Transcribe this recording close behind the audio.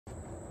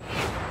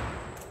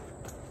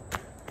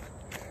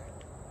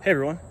Hey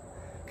everyone,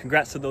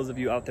 congrats to those of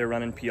you out there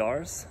running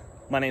PRs.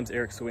 My name's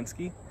Erik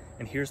Sowinski,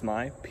 and here's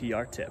my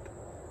PR tip.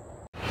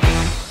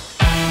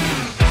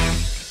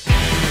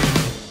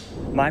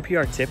 My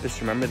PR tip is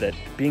to remember that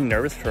being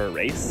nervous for a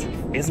race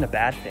isn't a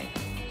bad thing.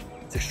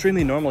 It's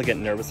extremely normal to get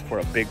nervous for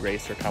a big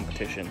race or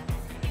competition.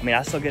 I mean,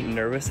 I still get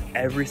nervous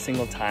every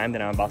single time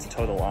that I'm about to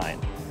toe the line.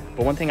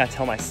 But one thing I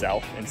tell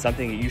myself, and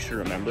something that you should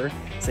remember,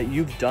 is that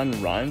you've done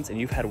runs and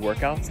you've had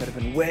workouts that have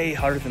been way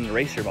harder than the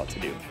race you're about to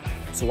do.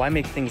 So why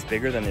make things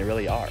bigger than they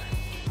really are?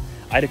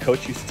 I had a coach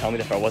who used to tell me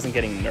that if I wasn't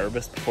getting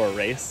nervous before a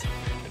race,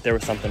 that there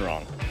was something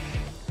wrong.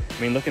 I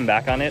mean, looking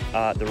back on it,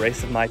 the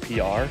race of my PR,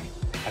 I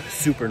was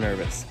super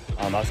nervous.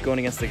 I was going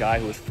against a guy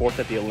who was 4th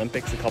at the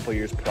Olympics a couple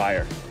years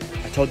prior.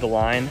 I towed the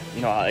line,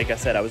 like I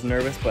said, I was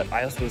nervous, but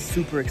I also was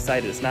super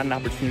excited. It's not an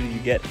opportunity you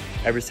get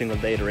every single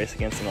day to race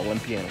against an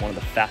Olympian, one of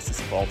the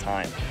fastest of all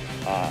time.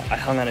 I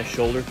hung on his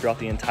shoulder throughout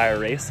the entire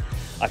race.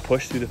 I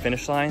pushed through the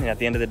finish line, and at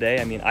the end of the day,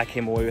 I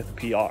came away with a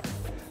PR.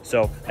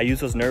 So I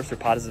use those nerves for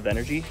positive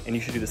energy, and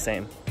you should do the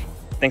same.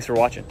 Thanks for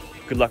watching.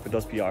 Good luck with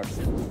those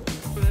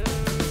PRs.